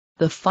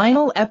The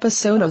final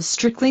episode of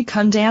Strictly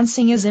Come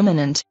Dancing is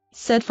imminent,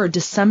 set for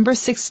December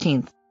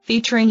 16,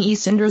 featuring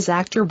EastEnders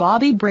actor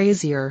Bobby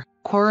Brazier,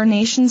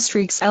 Coronation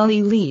Street's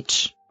Ellie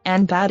Leach,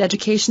 and Bad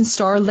Education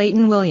star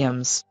Leighton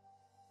Williams.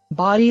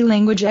 Body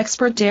language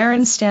expert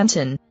Darren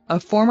Stanton, a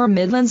former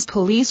Midlands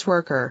police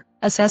worker,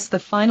 assessed the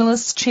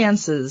finalists'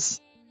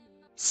 chances.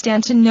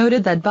 Stanton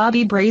noted that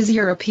Bobby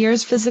Brazier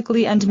appears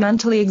physically and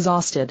mentally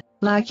exhausted,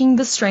 lacking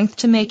the strength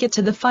to make it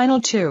to the final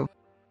two.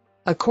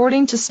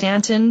 According to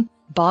Stanton,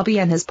 Bobby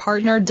and his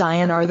partner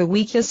Diane are the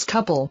weakest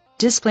couple,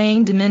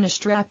 displaying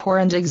diminished rapport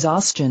and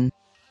exhaustion.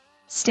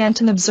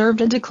 Stanton observed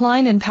a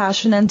decline in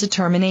passion and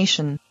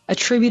determination,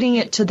 attributing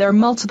it to their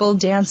multiple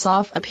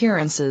dance-off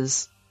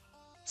appearances.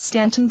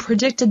 Stanton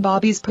predicted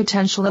Bobby's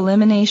potential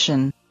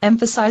elimination,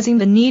 emphasizing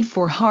the need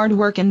for hard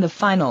work in the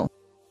final.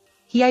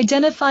 He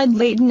identified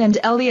Leighton and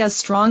Ellie as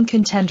strong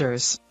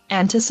contenders,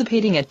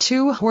 anticipating a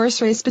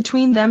two-horse race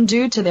between them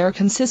due to their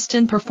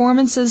consistent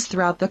performances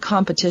throughout the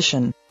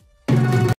competition.